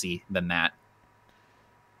loosey-goosey than that.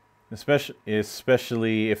 Especially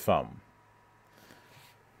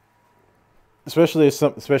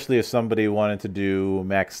if somebody wanted to do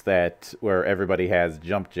mechs where everybody has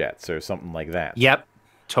jump jets or something like that. Yep,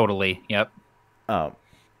 totally. Yep.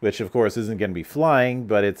 Which of course isn't going to be flying,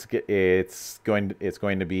 but it's going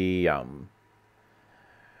to be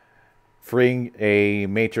freeing a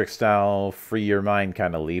Matrix style free your mind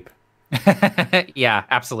kind of leap. Yeah,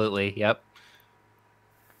 absolutely. Yep.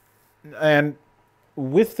 And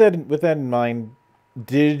with that in mind,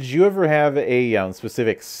 did you ever have a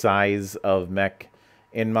specific size of mech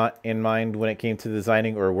in mind when it came to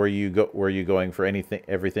designing, or were you going for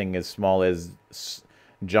everything as small as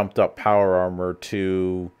jumped up power armor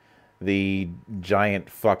to the giant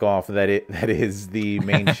fuck off that is the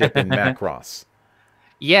main ship in Macross?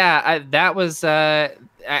 Yeah, that was I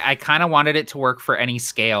kind of wanted it to work for any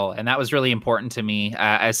scale, and that was really important to me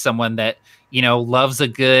as someone that loves a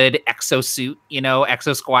good exosuit,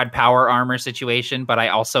 exo squad power armor situation. But I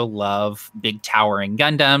also love big towering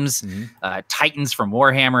Gundams, Mm-hmm. Titans from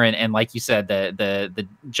Warhammer, and like you said, the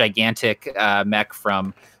gigantic mech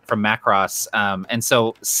from Macross. And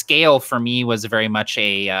so scale for me was very much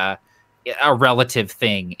a relative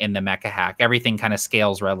thing in the mecha hack. Everything kind of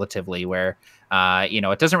scales relatively, where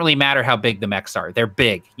it doesn't really matter how big the mechs are. They're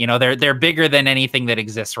big. They're bigger than anything that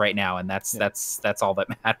exists right now, and that's all that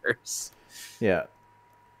matters. Yeah.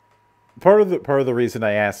 Part of the reason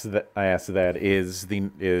I asked that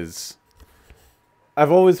is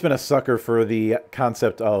I've always been a sucker for the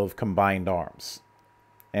concept of combined arms.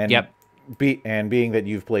 And Yep. being that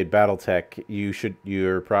you've played BattleTech,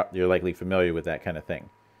 you're likely familiar with that kind of thing. Hmm.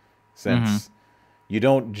 Since you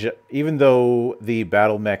don't even though the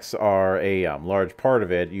battle mechs are a large part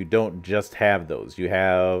of it, you don't just have those. You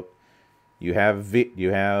have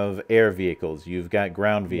air vehicles, you've got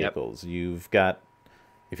ground Yep. vehicles, you've got,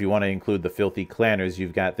 if you want to include the filthy clanners,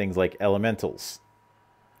 you've got things like elementals,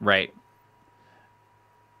 Right.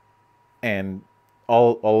 and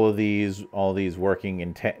all these working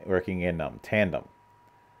in tandem.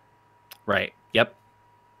 Right. Yep.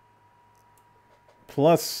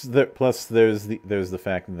 Plus there's the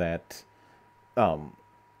fact that um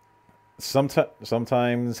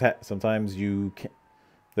sometimes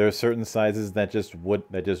there are certain sizes that just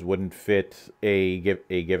wouldn't fit a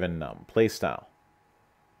given play style.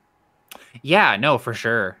 Yeah. No, for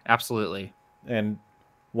sure. Absolutely. And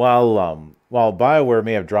while BioWare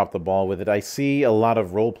may have dropped the ball with it, I see a lot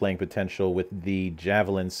of role playing potential with the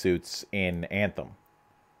javelin suits in Anthem.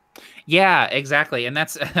 Yeah, exactly. And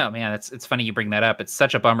that's oh man, it's funny you bring that up. It's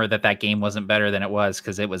such a bummer that that game wasn't better than it was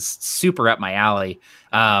because it was super up my alley.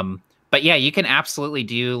 But yeah, you can absolutely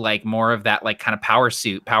do like more of that like kind of power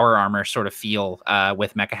suit, power armor sort of feel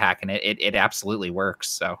with Mecha Hack, and it absolutely works.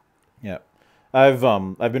 So Yeah, I've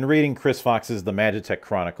been reading Chris Fox's The Magitech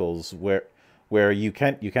Chronicles, where you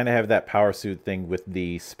kind of have that power suit thing with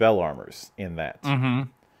the spell armors in that, hmm.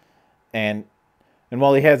 and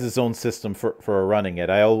while he has his own system for running it,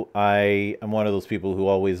 I am one of those people who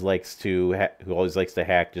always likes to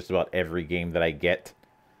hack just about every game that I get.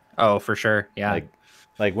 Oh, for sure. Yeah.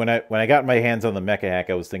 Like when I got my hands on the Mecha Hack,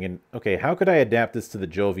 I was thinking, okay, how could I adapt this to the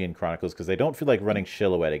Jovian Chronicles? Because I don't feel like running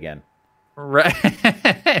Silhouette again. Right.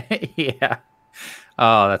 Yeah.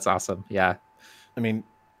 Oh, that's awesome. Yeah. I mean,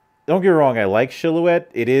 don't get me wrong, I like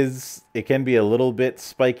Silhouette. It can be a little bit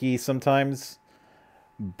spiky sometimes,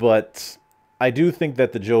 but I do think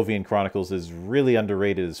that the Jovian Chronicles is really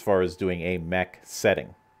underrated as far as doing a mech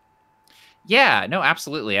setting. Yeah. No,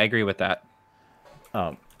 absolutely. I agree with that.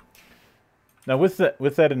 Um, Now, with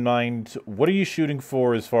that in mind, what are you shooting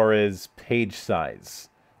for as far as page size?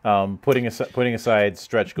 Putting aside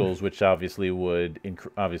stretch goals, which obviously would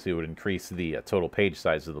increase the total page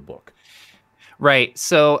size of the book. Right.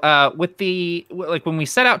 So, like when we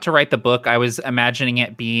set out to write the book, I was imagining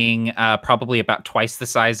it being probably about twice the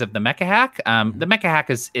size of the Mecha Hack. Hmm. The Mecha Hack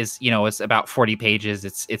is about 40 pages.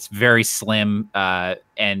 It's very slim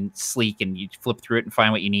and sleek, and you flip through it and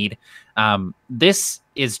find what you need. This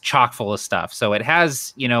is chock full of stuff. So it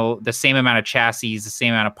has the same amount of chassis, the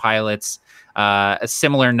same amount of pilots, a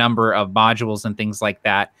similar number of modules and things like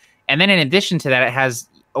that. And then in addition to that, it has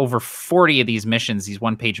over 40 of these missions, these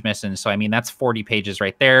one-page missions. So I mean, that's 40 pages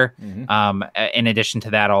right there. Hmm. In addition to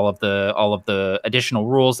that, all of the additional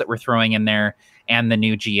rules that we're throwing in there, and the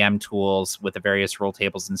new GM tools with the various role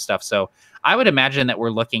tables and stuff. So I would imagine that we're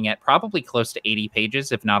looking at probably close to 80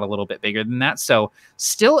 pages, if not a little bit bigger than that. So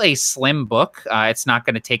still a slim book. It's not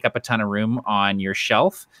going to take up a ton of room on your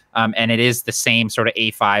shelf, and it is the same sort of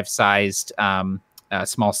A5 sized,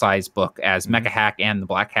 small size book as Hmm. Mecha Hack and the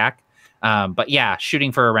Black Hack. But yeah,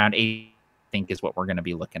 shooting for around 80, I think, is what we're going to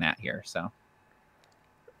be looking at here. So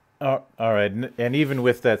All right, and even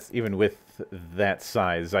with that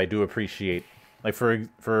size, I do appreciate, like for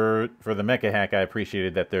the Mecha Hack, I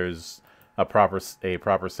appreciated that there's a proper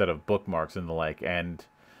set of bookmarks and the like, and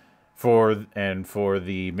for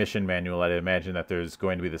the mission manual, I'd imagine that there's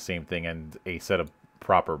going to be the same thing and a set of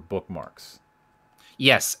proper bookmarks.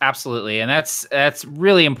 Yes, absolutely, and that's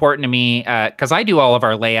really important to me because I do all of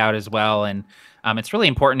our layout as well, and it's really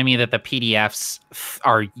important to me that the PDFs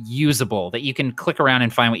are usable, that you can click around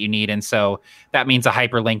and find what you need, and so that means a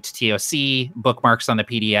hyperlinked TOC, bookmarks on the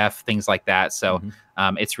PDF, things like that. So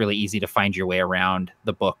it's really easy to find your way around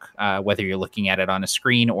the book, whether you're looking at it on a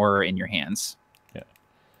screen or in your hands. Yeah,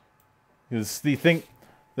 because the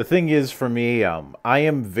thing is for me, I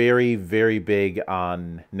am very, very big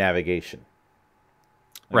on navigation.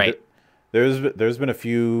 Right. There's been a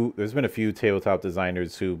few tabletop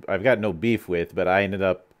designers who I've got no beef with, but I ended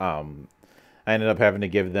up having to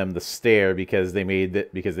give them the stare because they made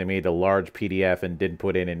a large PDF and didn't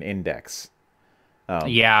put in an index.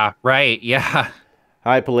 Yeah. Right. Yeah.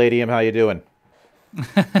 Hi Palladium, how you doing?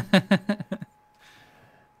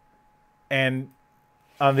 And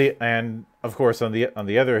of course on the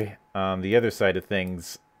other side of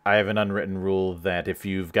things, I have an unwritten rule that if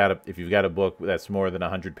you've got a book that's more than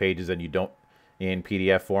 100 pages and you don't in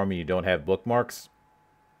PDF form and you don't have bookmarks,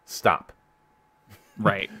 stop.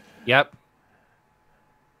 Right. Yep.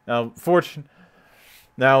 Now, of course,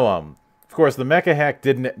 the Mecha hack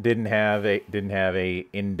didn't have a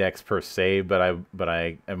index per se, but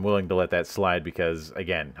I am willing to let that slide because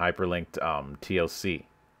again, hyperlinked TOC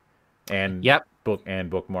and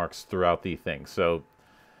bookmarks throughout the thing. So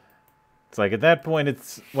it's like at that point,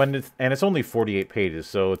 it's only 48 pages,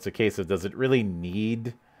 so it's a case of does it really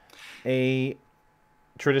need a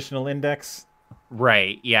traditional index?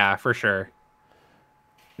 Right. Yeah, for sure.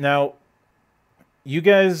 Now, you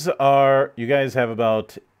guys have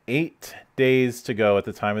about 8 days to go at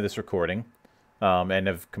the time of this recording, and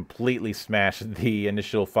have completely smashed the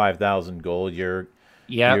initial 5,000 goal. You're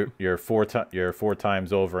 4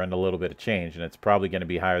 times over and a little bit of change, and it's probably going to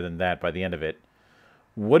be higher than that by the end of it.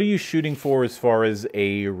 What are you shooting for as far as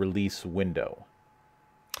a release window?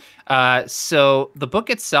 So the book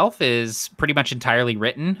itself is pretty much entirely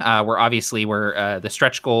written. We're the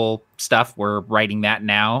stretch goal stuff. We're writing that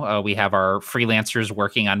now. We have our freelancers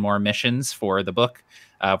working on more missions for the book,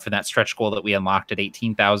 for that stretch goal that we unlocked at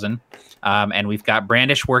 18,000. And we've got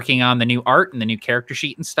Brandish working on the new art and the new character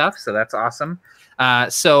sheet and stuff. So that's awesome.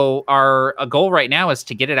 So our goal right now is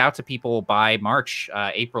to get it out to people by March,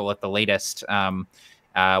 April at the latest.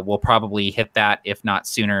 We'll probably hit that, if not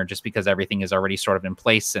sooner, just because everything is already sort of in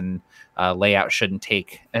place and layout shouldn't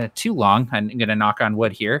take too long. I'm going to knock on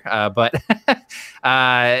wood here. But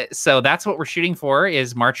so that's what we're shooting for,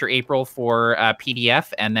 is March or April for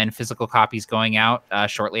PDF, and then physical copies going out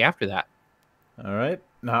shortly after that. All right.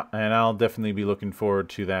 And I'll definitely be looking forward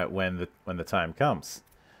to that when the time comes.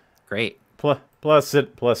 Great. Plus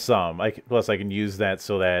I can use that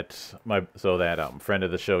so that friend of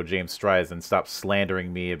the show James Streisand stops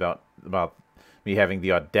slandering me about me having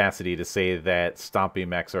the audacity to say that stompy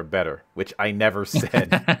mechs are better, which I never said.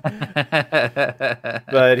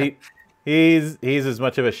 But he's as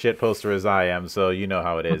much of a shit poster as I am, so you know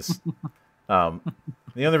how it is. The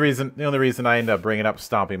only reason I ended up bringing up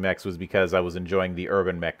stompy mechs was because I was enjoying the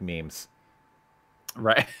urban mech memes.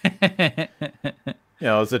 Right.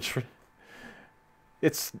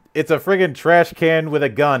 It's a friggin' trash can with a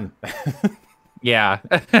gun. Yeah.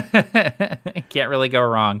 Can't really go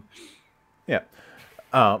wrong. Yeah.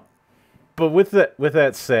 But with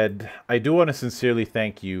that said, I do want to sincerely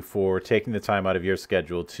thank you for taking the time out of your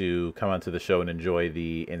schedule to come onto the show and enjoy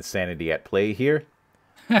the insanity at play here.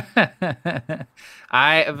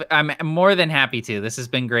 I'm more than happy to. This has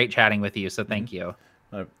been great chatting with you, so thank you.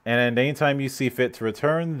 And anytime you see fit to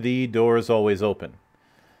return, the door is always open.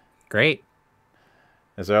 Great.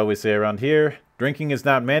 As I always say around here, drinking is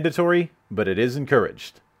not mandatory, but it is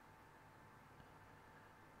encouraged.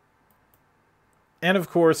 And of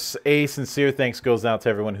course, a sincere thanks goes out to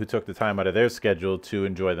everyone who took the time out of their schedule to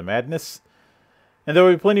enjoy the madness. And there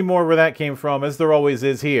will be plenty more where that came from, as there always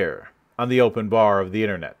is here, on the open bar of the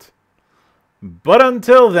internet. But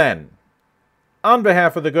until then, on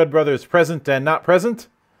behalf of the good brothers present and not present,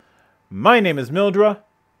 my name is Mildra.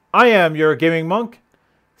 I am your gaming monk.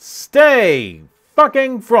 Stay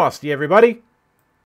fucking frosty, everybody.